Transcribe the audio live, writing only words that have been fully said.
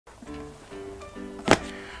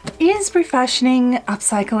Is refashioning,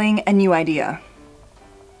 upcycling a new idea?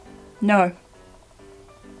 No.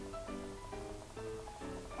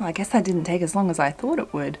 Well, I guess that didn't take as long as I thought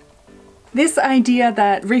it would. This idea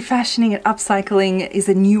that refashioning and upcycling is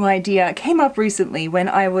a new idea came up recently when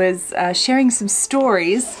I was sharing some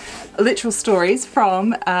stories, literal stories,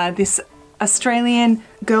 from this Australian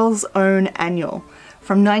Girls' Own annual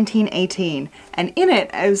from 1918, and in it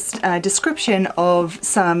was a description of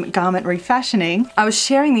some garment refashioning. I was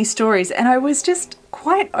sharing these stories and I was just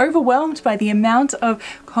quite overwhelmed by the amount of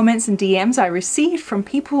comments and DMs I received from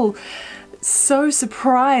people so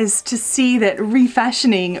surprised to see that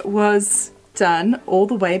refashioning was done all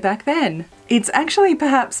the way back then. It's actually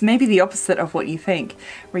perhaps maybe the opposite of what you think.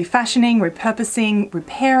 Refashioning, repurposing,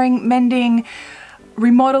 repairing, mending,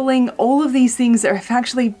 remodeling, all of these things have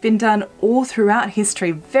actually been done all throughout history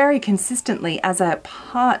very consistently as a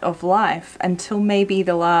part of life until maybe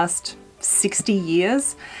the last 60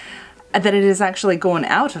 years that it has actually gone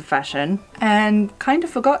out of fashion and kind of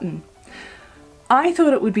forgotten. I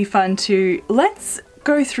thought it would be fun to let's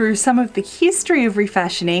go through some of the history of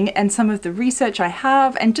refashioning and some of the research I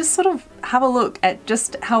have and just sort of have a look at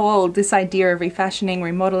just how old this idea of refashioning,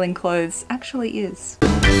 remodeling clothes actually is.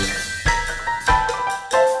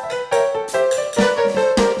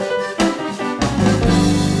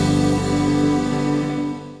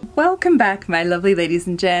 Welcome back, my lovely ladies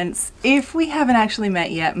and gents. If we haven't actually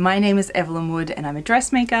met yet, my name is Evelyn Wood and I'm a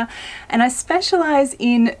dressmaker, and I specialize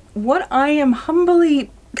in what I am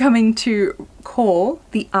humbly coming to call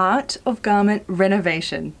the art of garment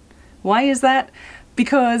renovation. Why is that?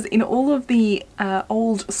 Because in all of the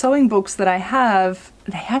old sewing books that I have,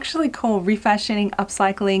 they actually call refashioning,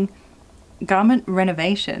 upcycling, garment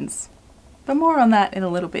renovations. But more on that in a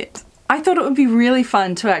little bit. I thought it would be really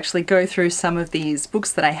fun to actually go through some of these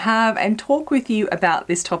books that I have and talk with you about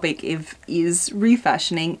this topic of is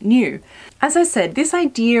refashioning new? As I said, this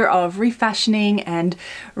idea of refashioning and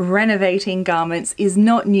renovating garments is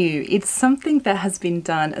not new. It's something that has been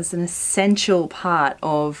done as an essential part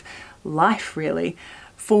of life, really,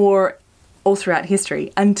 for all throughout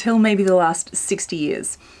history until maybe the last 60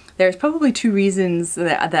 years. There's probably two reasons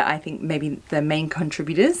that I think maybe the main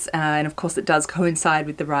contributors, and of course it does coincide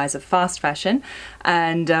with the rise of fast fashion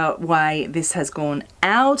and why this has gone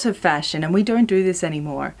out of fashion and we don't do this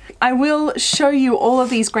anymore. I will show you all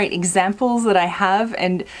of these great examples that I have,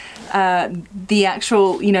 and the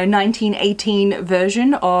actual 1918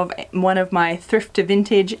 version of one of my thrift to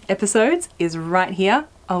vintage episodes is right here.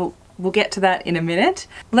 We'll get to that in a minute.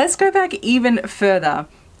 Let's go back even further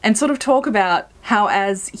and sort of talk about how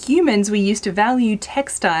as humans we used to value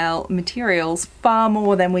textile materials far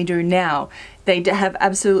more than we do now. They have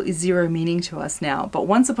absolutely zero meaning to us now, but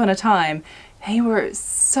once upon a time they were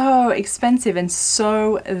so expensive and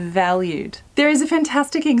so valued. There is a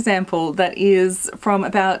fantastic example that is from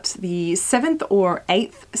about the 7th or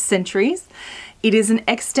 8th centuries. It is an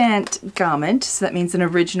extant garment, so that means an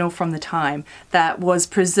original from the time, that was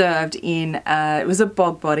preserved in, it was a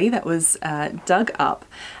bog body that was dug up,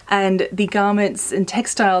 and the garments and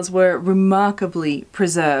textiles were remarkably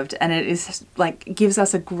preserved, and it is like gives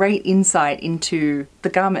us a great insight into the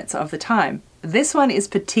garments of the time. This one is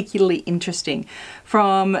particularly interesting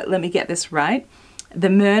from, let me get this right, the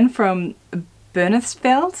Mern from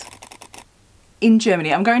Bernesfeld in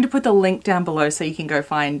Germany. I'm going to put the link down below so you can go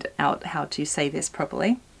find out how to say this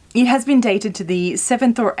properly. It has been dated to the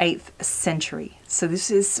 7th or 8th century, so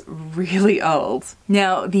this is really old.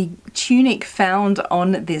 Now, the tunic found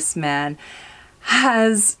on this man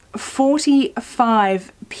has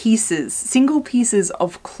 45 pieces, single pieces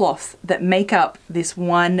of cloth that make up this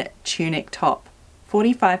one tunic top.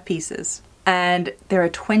 45 pieces. And there are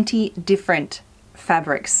 20 different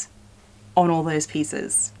fabrics on all those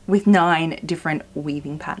pieces with 9 different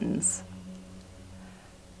weaving patterns.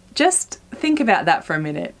 Just think about that for a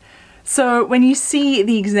minute. So when you see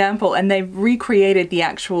the example and they've recreated the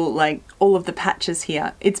actual, like, all of the patches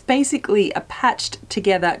here, it's basically a patched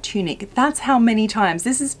together tunic. That's how many times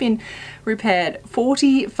this has been repaired.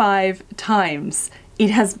 45 times it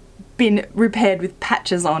has been repaired with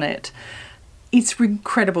patches on it. It's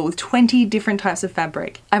incredible, with 20 different types of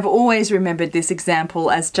fabric. I've always remembered this example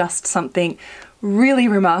as just something really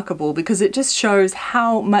remarkable because it just shows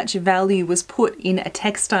how much value was put in a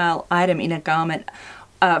textile item, in a garment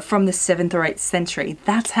from the 7th or 8th century.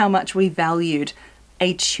 That's how much we valued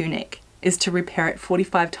a tunic, is to repair it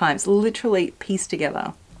 45 times, literally pieced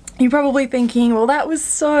together. You're probably thinking, well, that was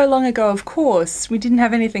so long ago, of course, we didn't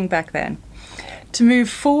have anything back then. To move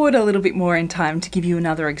forward a little bit more in time, to give you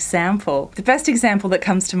another example, the best example that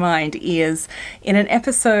comes to mind is in an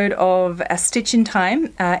episode of A Stitch in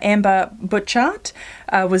Time, Amber Butchart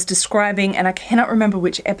was describing, and I cannot remember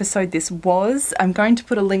which episode this was. I'm going to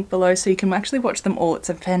put a link below so you can actually watch them all. It's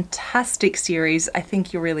a fantastic series. I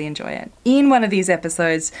think you'll really enjoy it. In one of these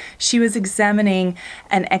episodes, she was examining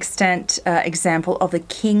an extant example of a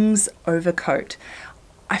king's overcoat.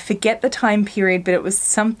 I forget the time period, but it was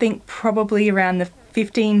something probably around the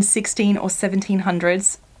 15, 16 or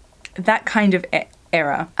 1700s, that kind of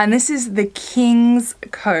era. And this is the king's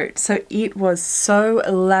coat. So it was so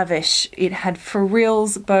lavish. It had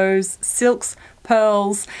frills, bows, silks,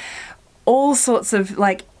 pearls, all sorts of,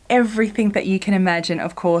 like, everything that you can imagine,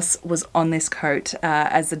 of course, was on this coat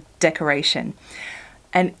as a decoration.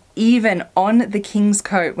 And even on the king's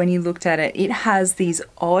coat, when you looked at it, it has these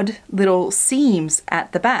odd little seams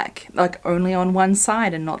at the back, like only on one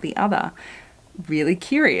side and not the other. Really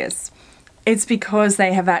curious. It's because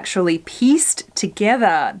they have actually pieced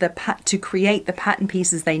together to create the pattern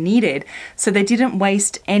pieces they needed. So they didn't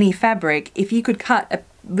waste any fabric. If you could cut a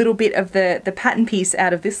little bit of the pattern piece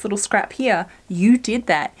out of this little scrap here, you did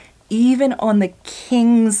that. Even on the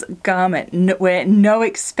king's garment, where no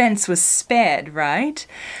expense was spared, right?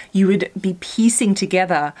 You would be piecing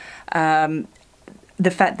together the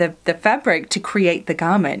fabric to create the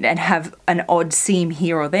garment and have an odd seam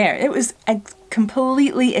here or there. It was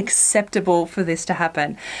completely acceptable for this to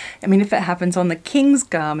happen. I mean, if it happens on the king's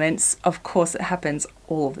garments, of course it happens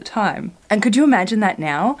all the time. And could you imagine that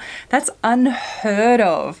now? That's unheard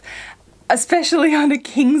of. Especially on a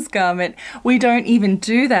king's garment. We don't even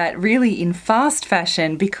do that really in fast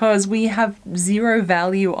fashion because we have zero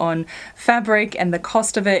value on fabric and the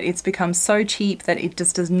cost of it. It's become so cheap that it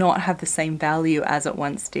just does not have the same value as it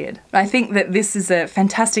once did. I think that this is a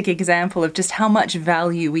fantastic example of just how much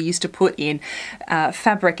value we used to put in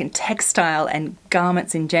fabric and textile and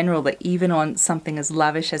garments in general, that even on something as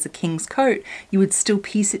lavish as a king's coat, you would still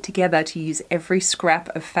piece it together to use every scrap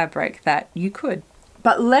of fabric that you could.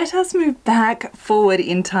 But let us move back forward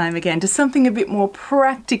in time again to something a bit more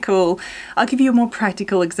practical. I'll give you a more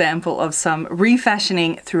practical example of some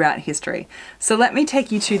refashioning throughout history. So let me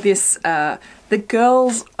take you to this, the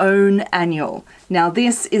Girl's Own Annual. Now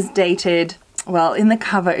this is dated, well, in the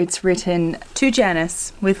cover it's written, "To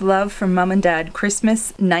Janice, with love from Mum and Dad,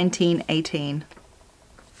 Christmas 1918.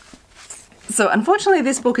 So unfortunately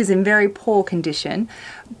this book is in very poor condition,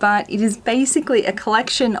 but it is basically a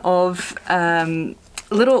collection of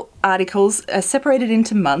little articles separated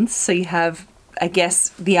into months. So you have, I guess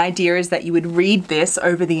the idea is that you would read this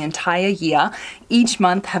over the entire year, each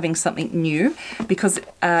month having something new, because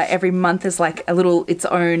every month is like a little its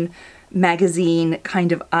own magazine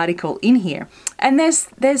kind of article in here. And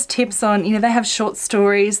there's tips on, you know, they have short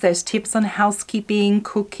stories, there's tips on housekeeping,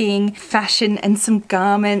 cooking, fashion and some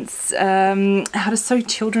garments, how to sew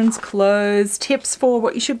children's clothes, tips for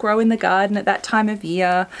what you should grow in the garden at that time of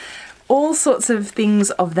year, all sorts of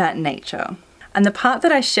things of that nature. And the part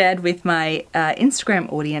that I shared with my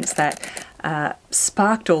Instagram audience that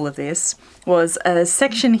sparked all of this was a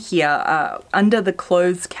section here under the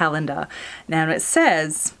clothes calendar. Now it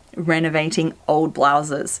says, renovating old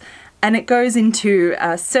blouses. And it goes into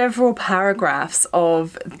several paragraphs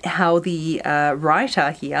of how the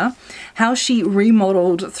writer here, how she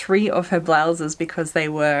remodeled 3 of her blouses because they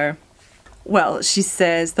were, well, she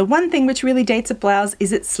says, the one thing which really dates a blouse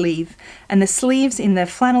is its sleeve, and the sleeves in the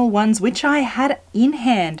flannel ones which I had in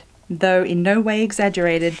hand, though in no way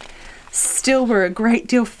exaggerated, still were a great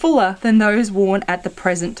deal fuller than those worn at the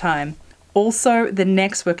present time. Also, the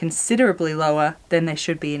necks were considerably lower than they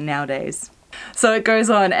should be nowadays. So it goes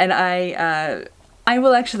on, and I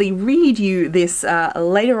will actually read you this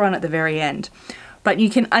later on at the very end. But you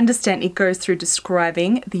can understand it goes through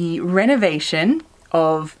describing the renovation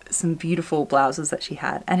of some beautiful blouses that she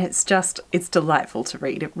had. And it's delightful to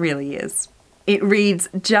read. It really is. It reads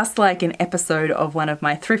just like an episode of one of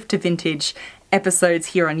my thrift to vintage episodes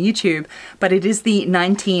here on YouTube, but it is the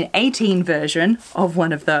 1918 version of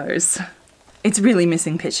one of those. It's really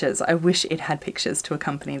missing pictures. I wish it had pictures to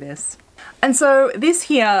accompany this. And so this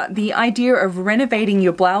here, the idea of renovating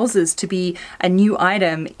your blouses to be a new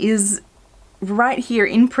item is right here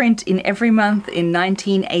in print in every month in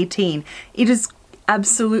 1918. It is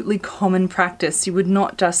absolutely common practice. You would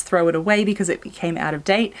not just throw it away because it became out of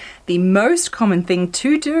date. The most common thing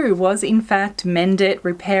to do was in fact mend it,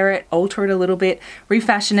 repair it, alter it a little bit,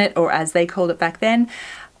 refashion it, or as they called it back then,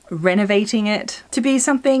 renovating it to be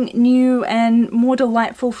something new and more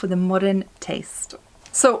delightful for the modern taste.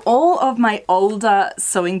 So all of my older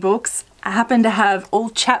sewing books happen to have all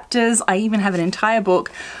chapters. I even have an entire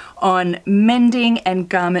book on mending and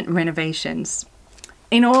garment renovations.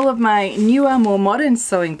 In all of my newer, more modern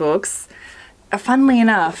sewing books, funnily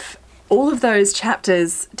enough, all of those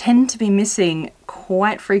chapters tend to be missing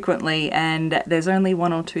quite frequently, and there's only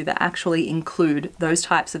one or two that actually include those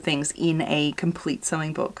types of things in a complete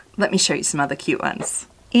sewing book. Let me show you some other cute ones.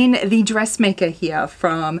 In the dressmaker here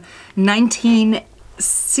from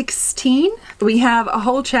 1916, we have a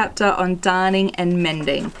whole chapter on darning and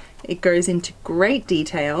mending. It goes into great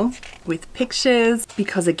detail with pictures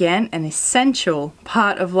because, again, an essential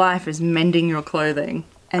part of life is mending your clothing.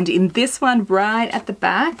 And in this one right at the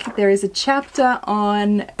back, there is a chapter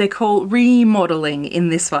on, they call remodeling in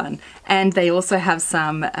this one. And they also have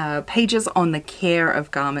some pages on the care of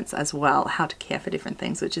garments as well, how to care for different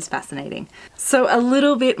things, which is fascinating. So a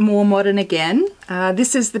little bit more modern again.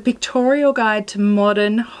 This is the Pictorial Guide to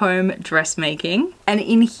Modern Home Dressmaking. And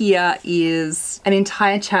in here is an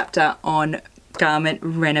entire chapter on garment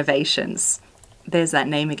renovations. There's that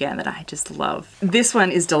name again that I just love. This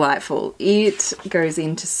one is delightful. It goes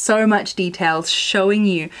into so much detail, showing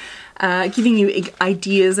you, giving you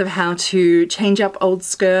ideas of how to change up old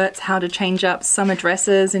skirts, how to change up summer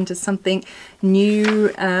dresses into something new.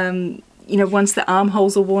 You know, once the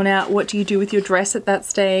armholes are worn out, what do you do with your dress at that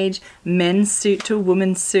stage? Men's suit to a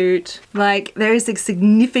woman's suit. Like, there is a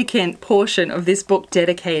significant portion of this book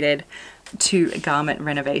dedicated to garment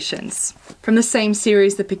renovations. From the same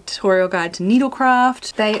series, the Pictorial Guide to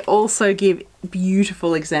Needlecraft, they also give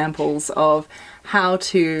beautiful examples of how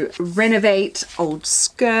to renovate old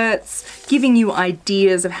skirts, giving you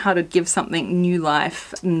ideas of how to give something new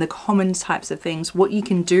life and the common types of things, what you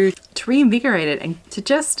can do to reinvigorate it and to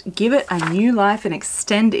just give it a new life and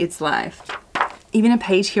extend its life. Even a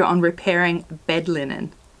page here on repairing bed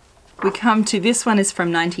linen. We come to, this one is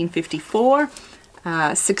from 1954.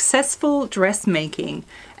 Successful dressmaking,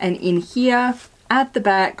 and in here at the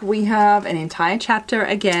back we have an entire chapter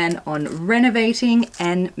again on renovating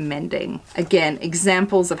and mending. Again,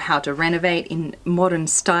 examples of how to renovate in modern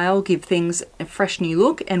style, give things a fresh new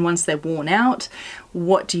look, and once they're worn out,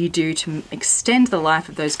 what do you do to extend the life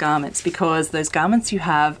of those garments, because those garments you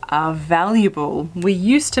have are valuable. We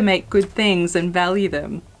used to make good things and value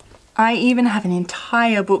them. I even have an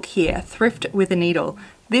entire book here, Thrift with a Needle.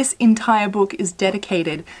 This entire book is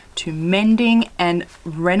dedicated to mending and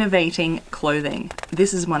renovating clothing.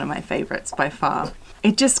 This is one of my favorites by far.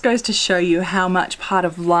 It just goes to show you how much part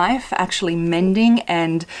of life actually mending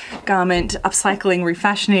and garment upcycling,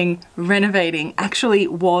 refashioning, renovating actually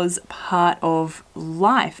was part of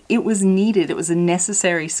life. It was needed, it was a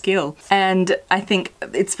necessary skill. And I think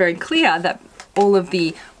it's very clear that all of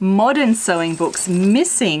the modern sewing books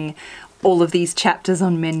missing all of these chapters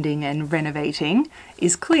on mending and renovating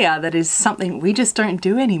is clear that is something we just don't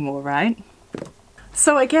do anymore, right?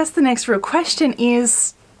 So I guess the next real question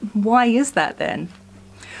is, why is that then?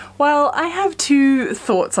 Well, I have two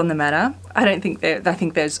thoughts on the matter. I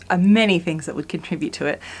think there's many things that would contribute to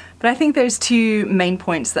it, but I think there's two main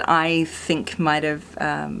points that I think might have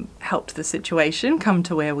helped the situation come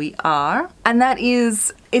to where we are. And that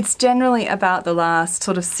is, it's generally about the last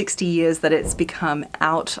sort of 60 years that it's become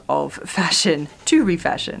out of fashion to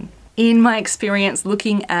refashion. In my experience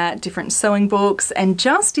looking at different sewing books and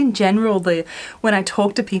just in general, when I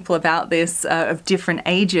talk to people about this of different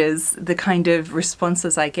ages, the kind of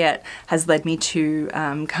responses I get has led me to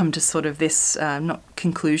come to sort of this, not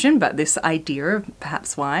conclusion, but this idea of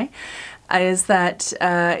perhaps why, is that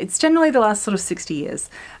it's generally the last sort of 60 years.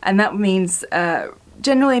 And that means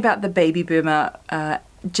generally about the baby boomer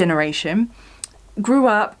generation grew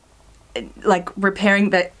up like repairing,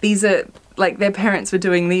 that these are like their parents were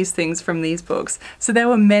doing these things from these books. So they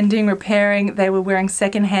were mending, repairing, they were wearing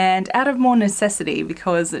secondhand out of more necessity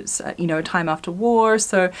because it's, you know, a time after war.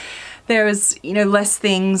 So there was, you know, less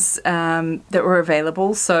things that were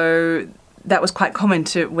available. So that was quite common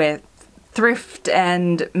to wear thrift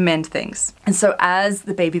and mend things. And so as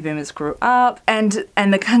the baby boomers grew up and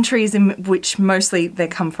the countries in which mostly they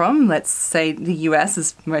come from, let's say the US,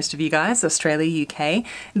 as most of you guys, Australia, UK,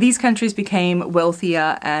 these countries became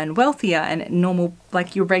wealthier and wealthier, and normal,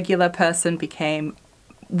 like your regular person, became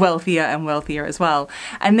wealthier and wealthier as well.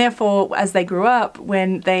 And therefore, as they grew up,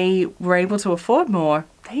 when they were able to afford more,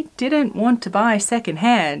 they didn't want to buy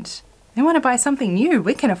secondhand. They want to buy something new.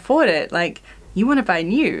 We can afford it. Like, you want to buy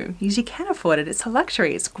new, you can afford it. It's a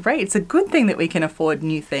luxury. It's great. It's a good thing that we can afford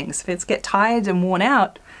new things. If it's get tired and worn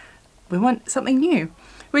out, we want something new.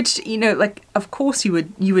 Which, you know, like, of course you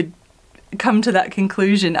would come to that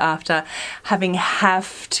conclusion after having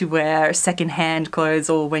have to wear secondhand clothes,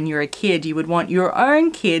 or when you're a kid, you would want your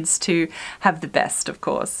own kids to have the best, of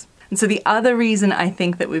course. And so the other reason I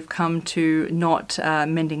think that we've come to not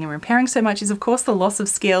mending and repairing so much is, of course, the loss of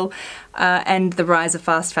skill and the rise of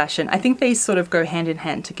fast fashion. I think these sort of go hand in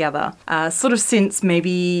hand together. Sort of since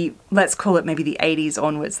maybe, let's call it maybe the 80s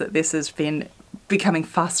onwards, that this has been becoming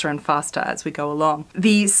faster and faster as we go along.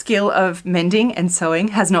 The skill of mending and sewing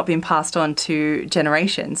has not been passed on to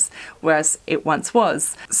generations, whereas it once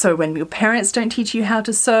was. So when your parents don't teach you how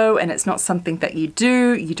to sew and it's not something that you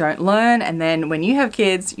do, you don't learn, and then when you have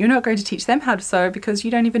kids, you're not going to teach them how to sew because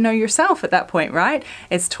you don't even know yourself at that point, right?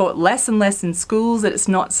 It's taught less and less in schools, that it's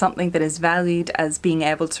not something that is valued as being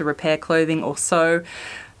able to repair clothing or sew.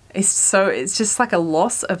 It's just like a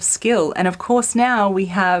loss of skill. And of course now we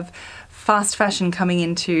have fast fashion coming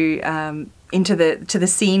into the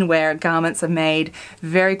scene where garments are made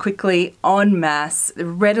very quickly, en masse,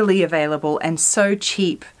 readily available, and so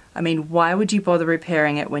cheap. I mean, why would you bother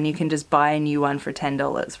repairing it when you can just buy a new one for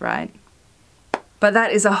 $10, right? But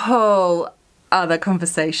that is a whole other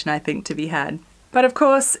conversation, I think, to be had. But of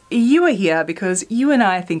course, you are here because you and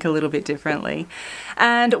I think a little bit differently.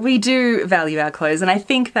 And we do value our clothes, and I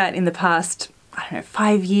think that in the past, I don't know,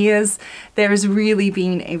 5 years, there has really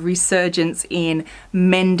been a resurgence in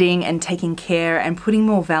mending and taking care and putting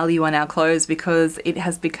more value on our clothes, because it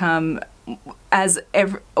has become,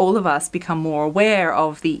 all of us become more aware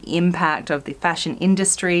of the impact of the fashion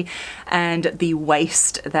industry and the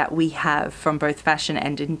waste that we have from both fashion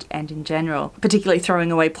and in general. Particularly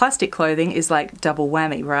throwing away plastic clothing is like double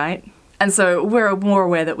whammy, right? And so we're more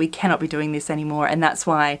aware that we cannot be doing this anymore, and that's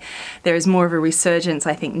why there is more of a resurgence,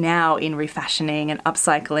 I think, now in refashioning and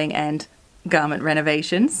upcycling and garment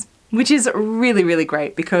renovations, which is really, really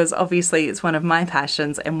great, because obviously it's one of my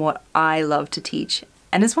passions and what I love to teach,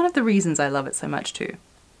 and it's one of the reasons I love it so much too.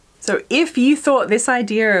 So if you thought this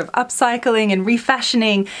idea of upcycling and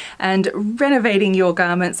refashioning and renovating your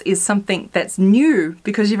garments is something that's new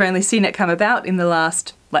because you've only seen it come about in the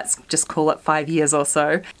last, let's just call it 5 years or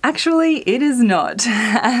so, actually it is not.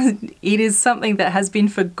 It is something that has been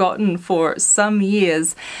forgotten for some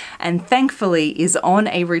years, and thankfully is on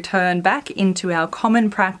a return back into our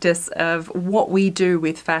common practice of what we do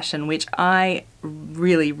with fashion, which I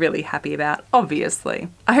really, really happy about, obviously.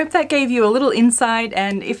 I hope that gave you a little insight,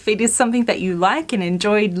 and if it is something that you like and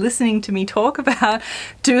enjoyed listening to me talk about,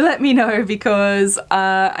 do let me know, because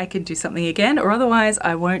I could do something again, or otherwise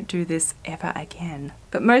I won't do this ever again.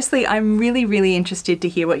 But mostly I'm really, really interested to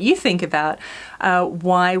hear what you think about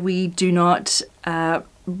why we do not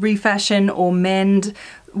refashion or mend,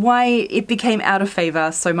 why it became out of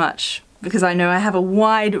favor so much. Because I know I have a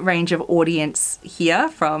wide range of audience here,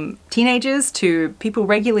 from teenagers to people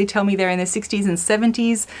regularly tell me they're in their 60s and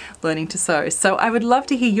 70s learning to sew. So I would love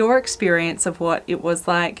to hear your experience of what it was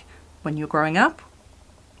like when you were growing up,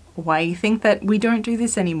 why you think that we don't do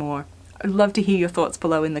this anymore. I'd love to hear your thoughts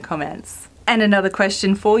below in the comments. And another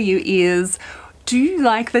question for you is, do you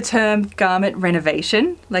like the term garment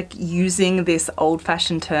renovation? Like using this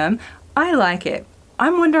old-fashioned term? I like it.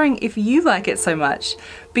 I'm wondering if you like it so much,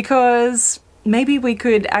 because maybe we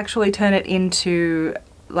could actually turn it into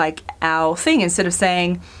like our thing, instead of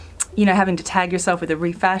saying, you know, having to tag yourself with a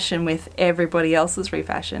refashion with everybody else's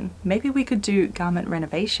refashion. Maybe we could do garment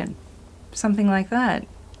renovation, something like that.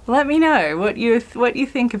 Let me know what you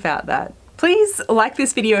think about that. Please like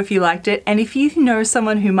this video if you liked it, and if you know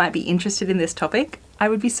someone who might be interested in this topic, I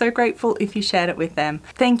would be so grateful if you shared it with them.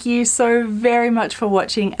 Thank you so very much for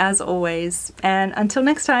watching, as always, and until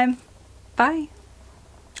next time, bye.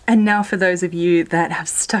 And now for those of you that have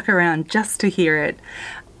stuck around just to hear it,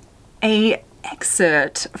 an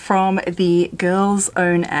excerpt from the Girls'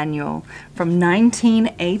 Own Annual from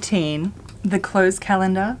 1918, the clothes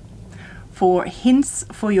calendar, for hints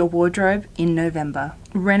for your wardrobe in November.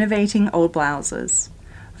 Renovating old blouses.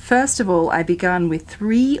 First of all, I began with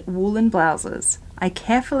 3 woolen blouses. I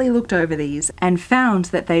carefully looked over these and found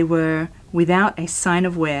that they were without a sign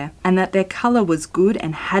of wear, and that their colour was good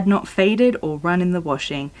and had not faded or run in the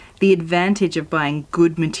washing, the advantage of buying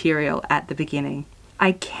good material at the beginning.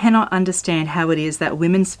 I cannot understand how it is that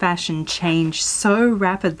women's fashion changed so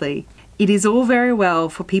rapidly. It is all very well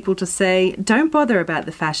for people to say, don't bother about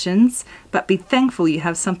the fashions, but be thankful you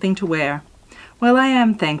have something to wear. Well, I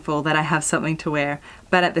am thankful that I have something to wear,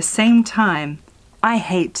 but at the same time, I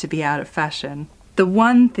hate to be out of fashion. The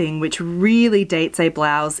one thing which really dates a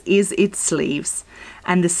blouse is its sleeves,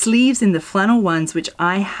 and the sleeves in the flannel ones which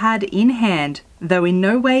I had in hand, though in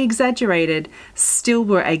no way exaggerated, still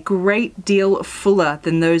were a great deal fuller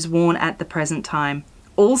than those worn at the present time.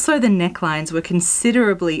 Also, the necklines were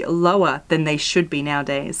considerably lower than they should be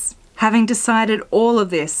nowadays. Having decided all of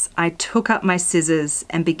this, I took up my scissors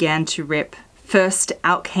and began to rip. First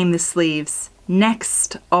out came the sleeves,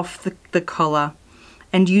 Next, off the collar,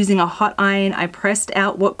 and using a hot iron, I pressed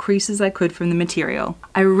out what creases I could from the material.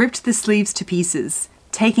 I ripped the sleeves to pieces,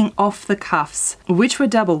 taking off the cuffs, which were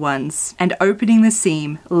double ones, and opening the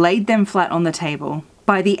seam, laid them flat on the table.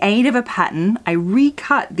 By the aid of a pattern, I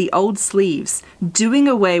recut the old sleeves, doing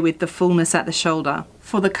away with the fullness at the shoulder.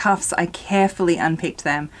 For the cuffs, I carefully unpicked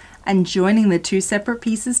them, and joining the two separate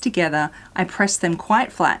pieces together, I pressed them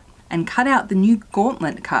quite flat and cut out the new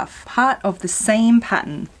gauntlet cuff, part of the same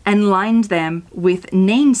pattern, and lined them with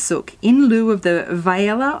nainsook in lieu of the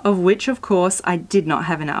viola, of which of course I did not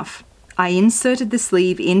have enough. I inserted the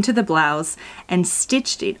sleeve into the blouse and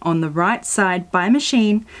stitched it on the right side by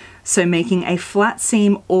machine, so making a flat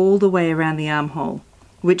seam all the way around the armhole,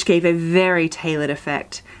 which gave a very tailored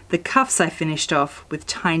effect. The cuffs I finished off with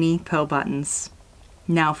tiny pearl buttons.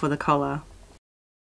 Now for the collar.